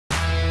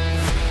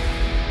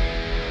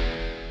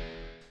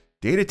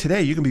data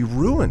today, you can be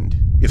ruined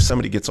if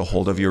somebody gets a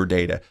hold of your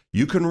data.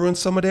 You can ruin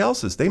somebody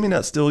else's. They may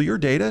not steal your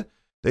data.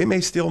 They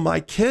may steal my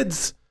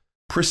kids'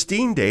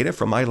 pristine data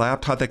from my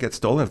laptop that gets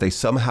stolen. If they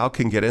somehow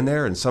can get in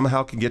there and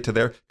somehow can get to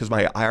there, because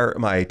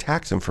my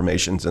tax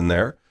information's in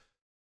there.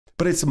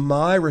 But it's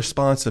my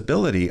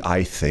responsibility,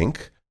 I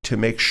think, to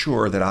make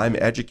sure that I'm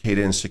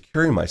educated and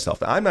securing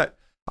myself.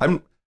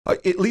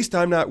 At least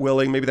I'm not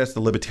willing, maybe that's the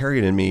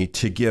libertarian in me,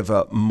 to give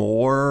up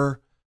more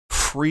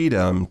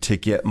freedom to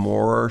get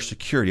more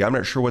security. I'm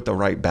not sure what the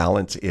right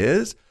balance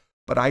is,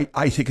 but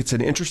I think it's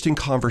an interesting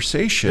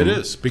conversation. It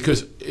is,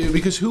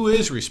 because who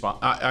is responsible?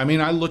 I mean,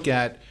 I look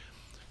at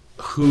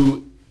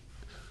who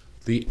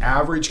the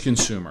average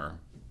consumer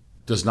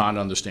does not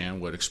understand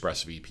what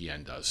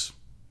ExpressVPN does.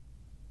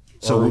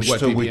 So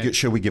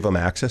should we give them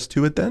access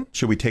to it then?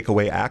 Should we take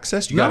away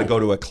access? You got to go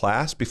to a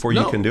class before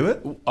you can do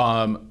it?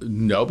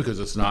 No, because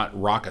it's not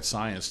rocket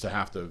science to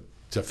have to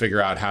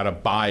figure out how to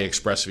buy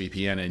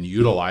ExpressVPN and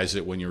utilize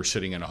it when you're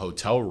sitting in a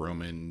hotel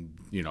room in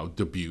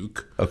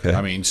Dubuque. Okay.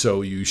 I mean,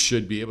 so you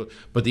should be able.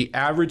 But the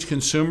average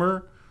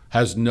consumer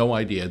has no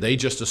idea. They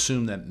just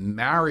assume that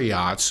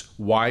Marriott's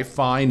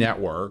Wi-Fi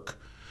network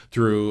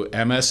through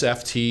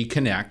MSFT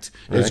Connect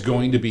is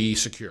going to be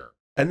secure.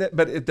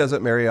 But it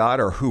doesn't Marriott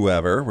or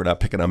whoever. We're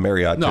not picking on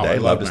Marriott today. I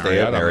love to stay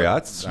at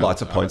Marriott's.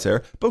 Lots of points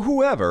there. But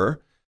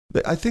whoever,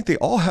 I think they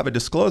all have a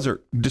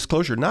disclosure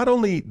not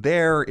only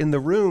there in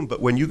the room,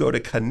 but when you go to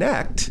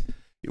connect,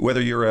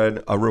 whether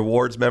you're a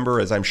rewards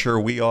member, as I'm sure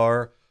we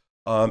are,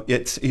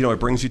 it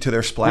brings you to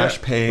their splash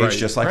page,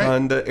 just like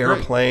on the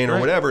airplane or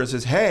whatever. It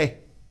says, hey,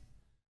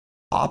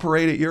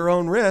 operate at your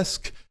own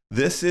risk.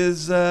 This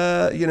is,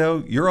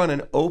 you're on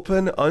an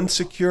open,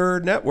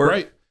 unsecured network.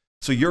 Right.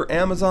 So your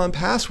Amazon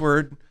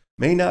password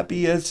may not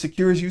be as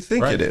secure as you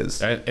think it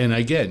is. And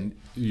again,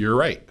 you're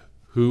right.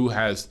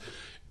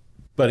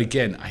 But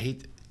again, I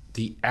hate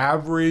the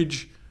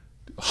average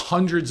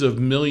hundreds of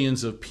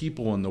millions of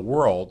people in the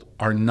world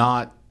are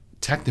not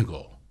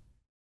technical.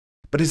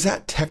 But is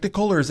that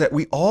technical, or is that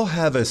we all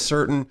have a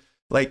certain,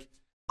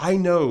 I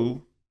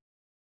know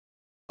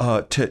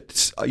click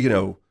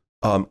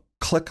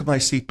my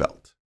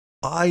seatbelt.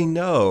 I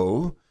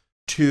know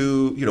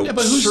to,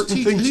 but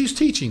who's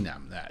teaching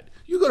them that?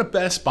 You go to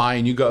Best Buy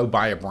and you go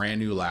buy a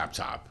brand new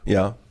laptop.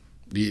 Yeah.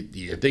 Do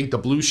you think the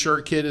blue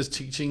shirt kid is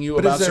teaching you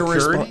about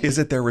security? Is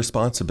it their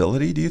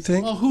responsibility, do you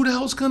think? Well, who the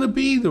hell's going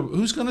to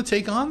who's going to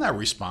take on that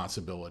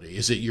responsibility?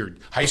 Is it your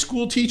high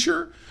school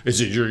teacher?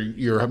 Is it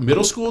your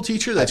middle school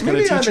teacher that's going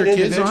to teach your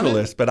kids on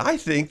it? But I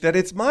think that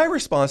it's my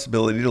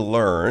responsibility to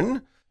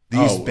learn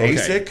these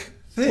basic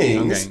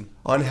things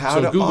on how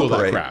to Google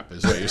operate. that crap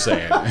is what you're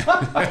saying.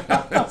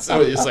 That's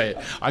what you're saying.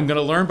 I'm going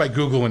to learn by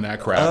Googling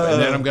that crap,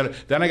 and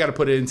then I got to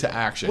put it into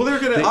action. Well, they're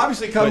going to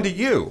obviously come to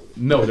you.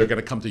 No, they're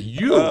going to come to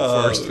you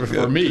first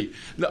for me.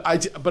 No,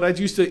 but I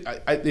do think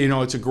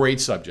it's a great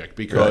subject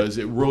because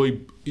it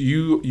really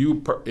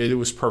it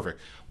was perfect.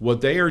 What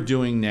they are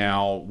doing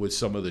now with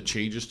some of the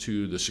changes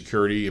to the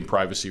security and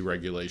privacy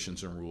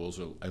regulations and rules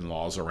and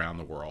laws around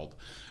the world,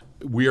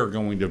 we are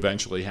going to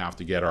eventually have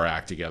to get our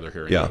act together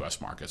here in the U.S.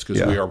 markets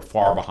because we are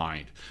far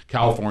behind.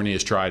 California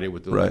has tried it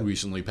with the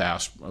recently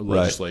passed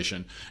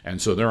legislation,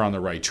 and so they're on the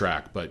right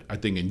track. But I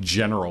think in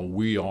general,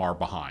 we are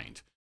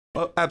behind.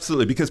 Well,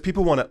 absolutely, because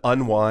people want to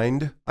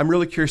unwind. I'm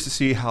really curious to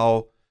see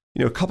how,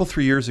 a couple,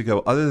 3 years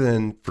ago, other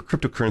than for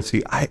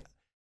cryptocurrency, I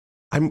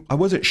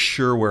wasn't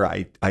sure where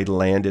I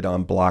landed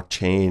on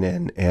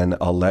blockchain and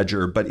a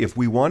ledger. But if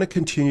we want to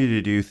continue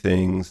to do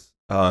things,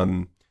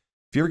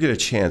 if you ever get a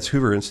chance,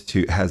 Hoover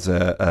Institute has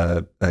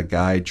a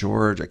guy,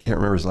 George, I can't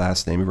remember his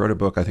last name. He wrote a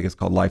book, I think it's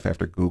called Life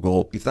After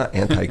Google. He's not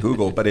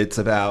anti-Google, but it's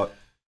about,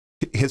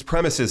 his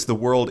premise is the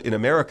world in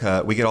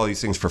America, we get all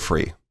these things for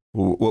free.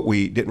 What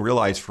we didn't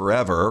realize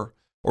forever,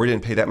 or we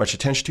didn't pay that much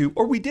attention to,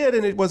 or we did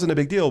and it wasn't a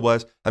big deal,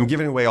 was I'm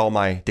giving away all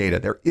my data.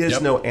 There is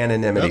no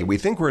anonymity. We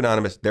think we're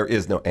anonymous. There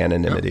is no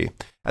anonymity.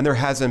 And there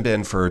hasn't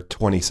been for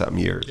 20-something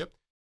years.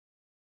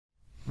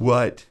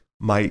 What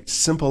my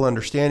simple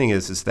understanding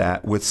is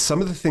that with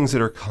some of the things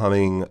that are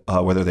coming,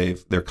 whether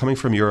they're coming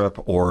from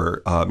Europe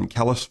or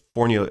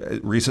California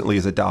recently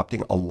is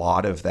adopting a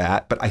lot of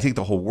that, but I think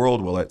the whole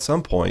world will at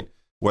some point,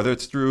 whether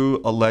it's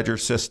through a ledger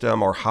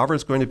system or however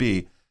it's going to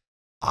be,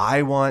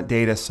 I want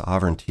data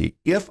sovereignty.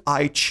 If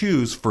I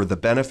choose for the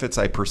benefits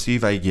I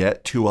perceive I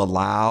get to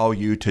allow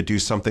you to do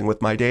something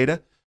with my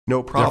data,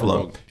 no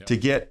problem. To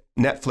get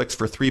Netflix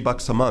for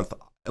 $3 a month,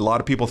 a lot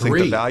of people think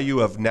the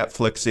value of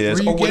Netflix is,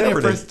 or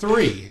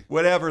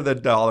whatever the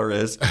dollar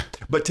is.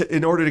 But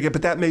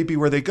but that may be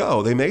where they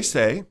go. They may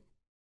say,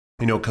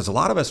 because a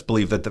lot of us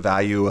believe that the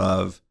value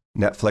of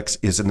Netflix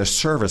is in the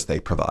service they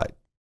provide.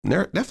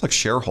 Netflix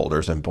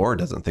shareholders and board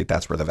doesn't think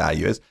that's where the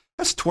value is.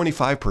 That's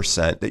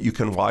 25% that you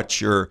can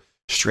watch your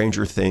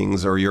Stranger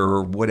Things or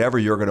your whatever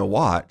you're going to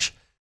watch.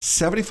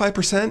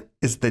 75%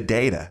 is the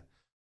data.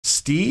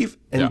 Steve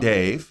and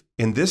Dave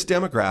in this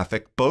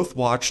demographic both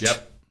watched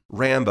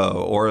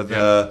Rambo or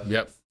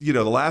the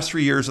last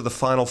 3 years of the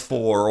Final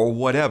Four or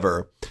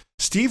whatever.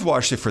 Steve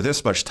watched it for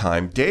this much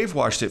time. Dave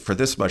watched it for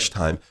this much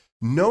time.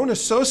 known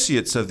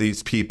associates of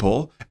these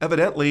people,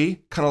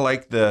 evidently, kind of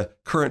like the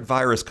current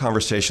virus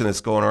conversation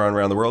that's going on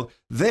around the world,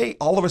 they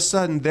all of a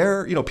sudden,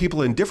 they're,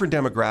 people in different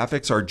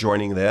demographics are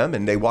joining them,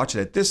 and they watch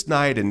it at this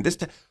night and this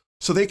time.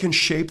 So they can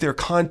shape their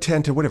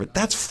content and whatever.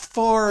 That's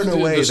far and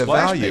away the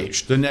value.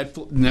 Page, the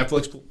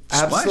Netflix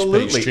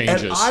Absolutely. splash page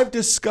changes. And I've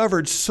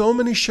discovered so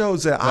many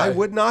shows that I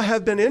would not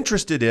have been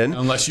interested in.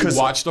 Unless you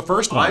watched the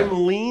first one.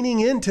 I'm leaning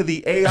into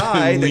the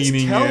AI that's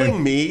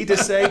telling me to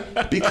say,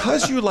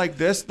 because you like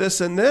this, this,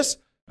 and this,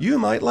 you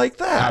might like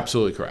that.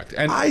 Absolutely correct.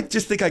 And I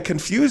just think I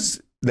confuse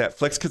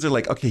Netflix because they're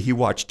like, okay, he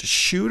watched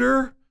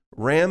Shooter,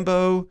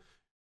 Rambo,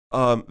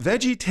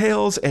 Veggie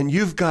Tales, and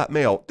You've Got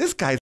Mail. This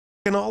guy's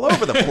all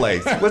over the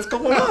place. What's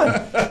going on?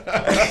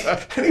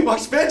 And he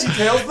watched Veggie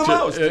Tales the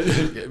most.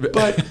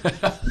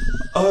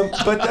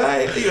 But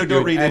I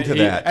don't read into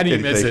that. And he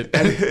admits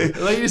it.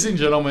 Ladies and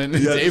gentlemen,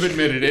 Dave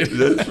admitted it.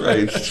 That's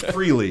right,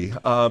 freely.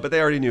 But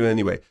they already knew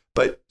anyway.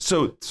 But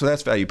so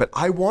that's value. But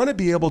I want to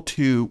be able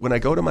to, when I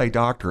go to my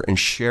doctor and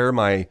share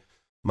my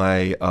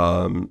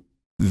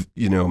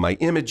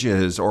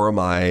images or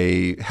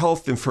my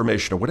health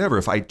information or whatever,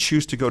 if I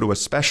choose to go to a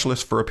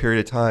specialist for a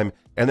period of time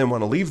and then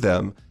want to leave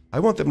them, I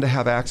want them to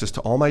have access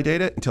to all my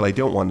data until I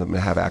don't want them to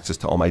have access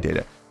to all my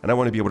data. And I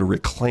want to be able to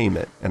reclaim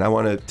it. And I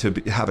want it to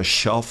have a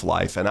shelf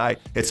life. And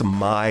it's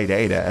my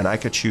data. And I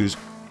could choose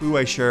who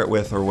I share it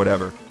with or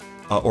whatever,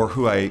 or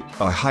who I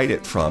hide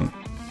it from.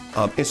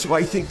 And so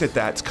I think that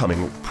that's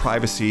coming.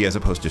 Privacy as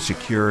opposed to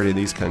security and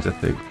these kinds of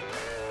things.